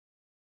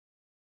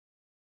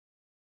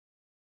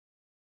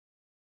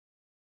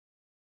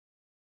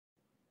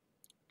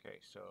Okay,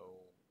 so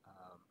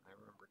I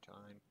remember a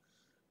time,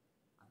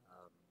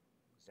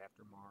 it was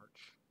after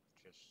March,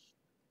 just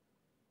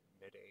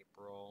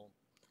mid-April,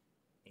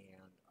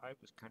 and I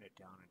was kind of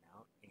down and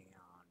out,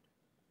 and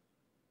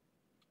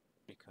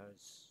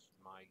because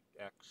my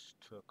ex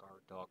took our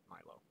dog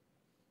Milo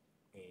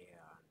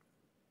and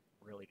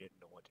really didn't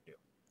know what to do.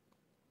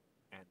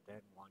 And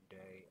then one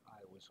day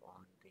I was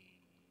on the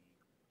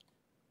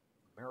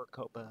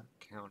Maricopa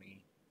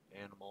County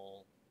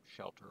Animal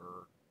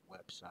Shelter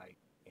website,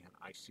 and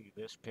I see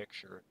this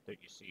picture that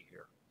you see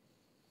here.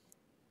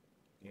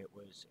 It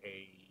was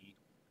a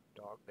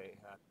dog they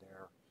had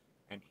there,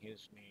 and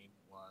his name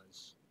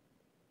was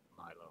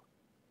Milo.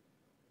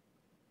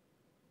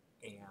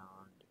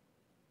 And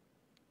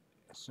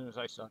as soon as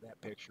I saw that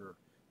picture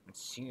and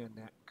seeing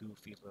that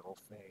goofy little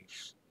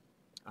face,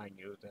 I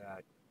knew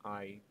that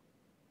I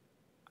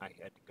I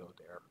had to go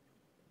there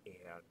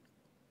and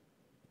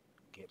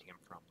get him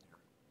from there.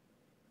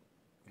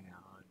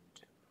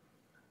 And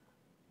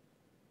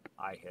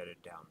I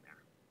headed down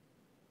there.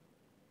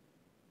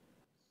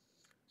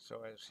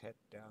 So I was headed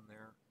down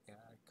there, and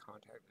I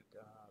contacted,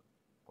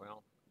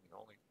 well, the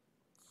only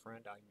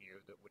friend I knew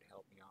that would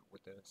help me out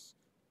with this.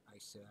 I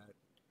said,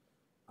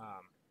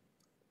 um,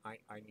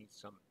 I need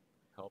some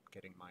help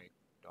getting my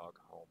dog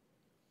home.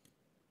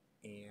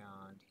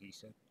 And he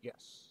said,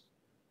 yes.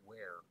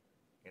 Where?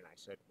 And I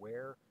said,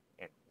 where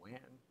and when?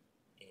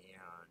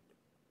 And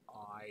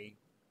I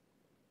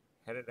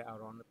headed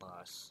out on the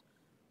bus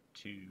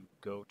to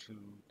go to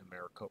the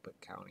Maricopa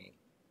County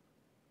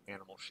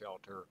Animal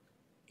Shelter,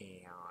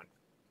 and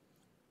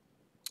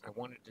I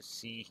wanted to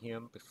see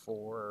him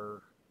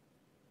before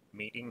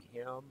meeting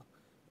him.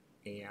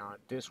 And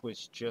this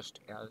was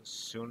just as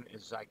soon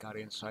as I got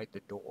inside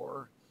the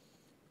door,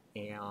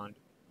 and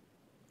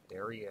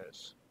there he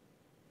is.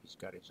 He's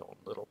got his own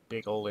little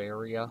big old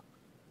area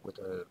with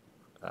a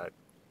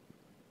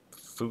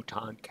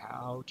futon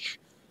couch,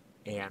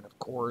 and of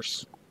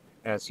course,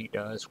 as he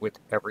does with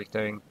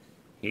everything,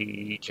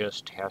 he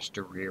just has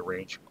to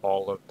rearrange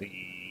all of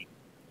the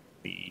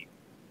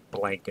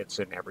blankets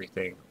and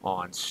everything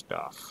on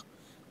stuff.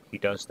 He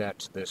does that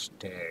to this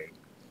day.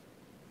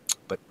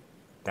 But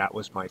that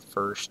was my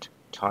first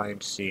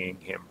time seeing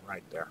him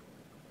right there.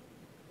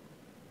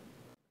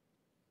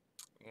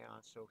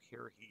 And so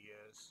here he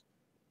is.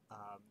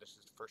 This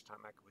is the first time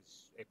I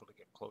was able to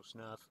get close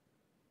enough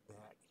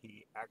that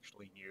he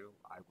actually knew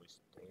I was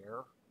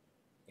there,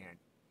 and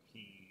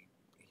he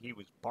he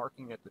was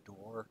barking at the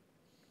door,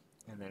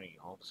 and then he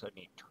all of a sudden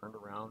he turned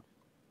around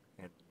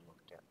and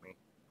looked at me,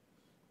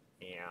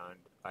 and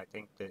I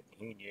think that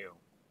he knew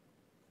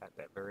at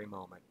that very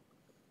moment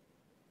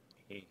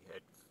he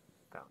had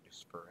found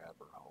his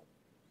forever home,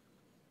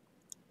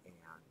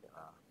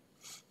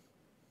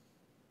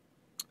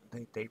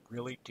 and they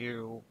really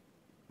do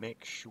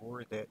make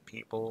sure that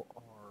people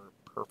are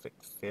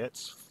perfect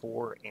fits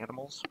for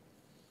animals.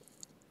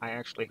 I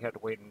actually had to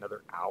wait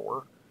another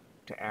hour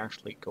to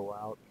actually go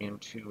out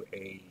into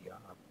a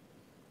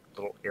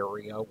little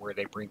area where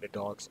they bring the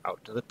dogs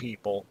out to the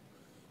people,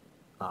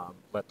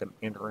 let them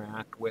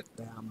interact with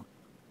them,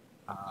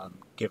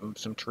 give them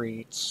some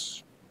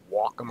treats,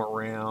 walk them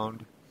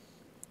around,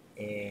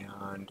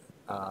 and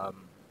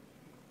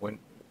when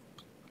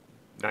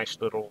nice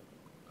little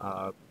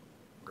uh,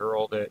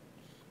 girl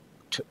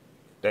t-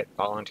 that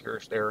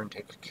volunteers there and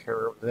takes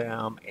care of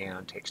them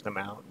and takes them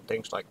out and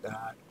things like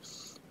that.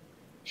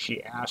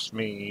 She asked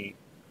me,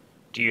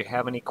 "Do you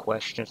have any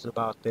questions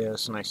about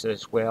this?" And I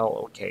says,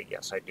 "Well, okay,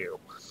 yes, I do.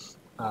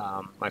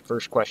 My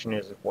first question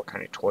is, what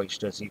kind of toys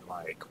does he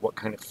like? What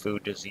kind of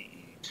food does he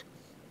eat?"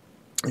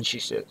 And she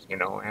says,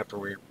 after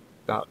we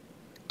about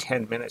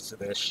 10 minutes of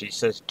this, she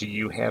says, "Do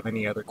you have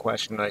any other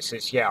questions?" And I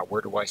says, "Yeah,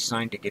 where do I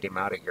sign to get him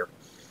out of here?"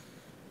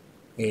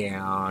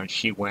 And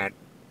she went,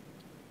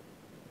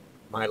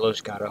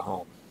 "Milo's got a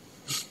home."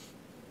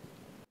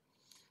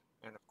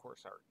 And of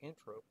course, our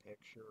intro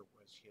picture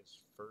was his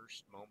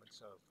first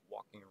moments of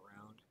walking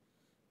around.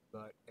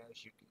 But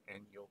as you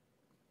and you'll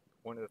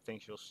one of the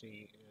things you'll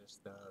see is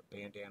the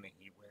bandana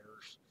he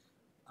wears.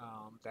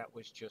 That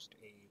was just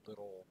a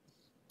little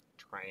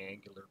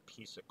triangular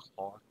piece of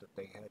cloth that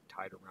they had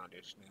tied around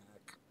his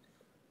neck.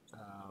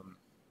 Um,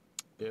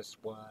 this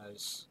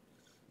was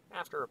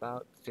after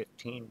about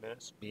 15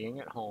 minutes being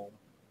at home.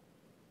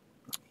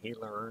 He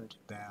learned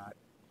that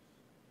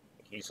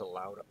he's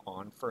allowed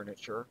on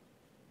furniture,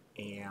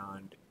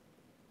 and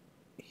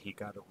he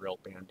got a real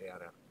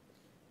bandana.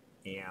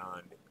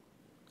 And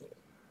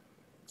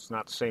it's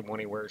not the same one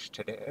he wears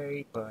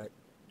today, but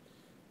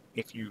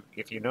if you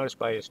notice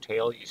by his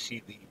tail, you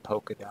see the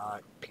polka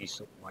dot piece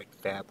of white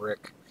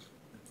fabric.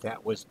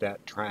 That was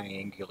that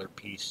triangular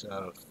piece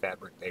of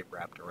fabric they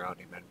wrapped around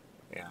him and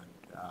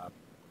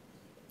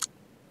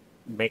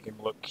make him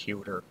look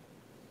cuter.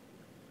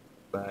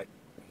 But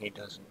he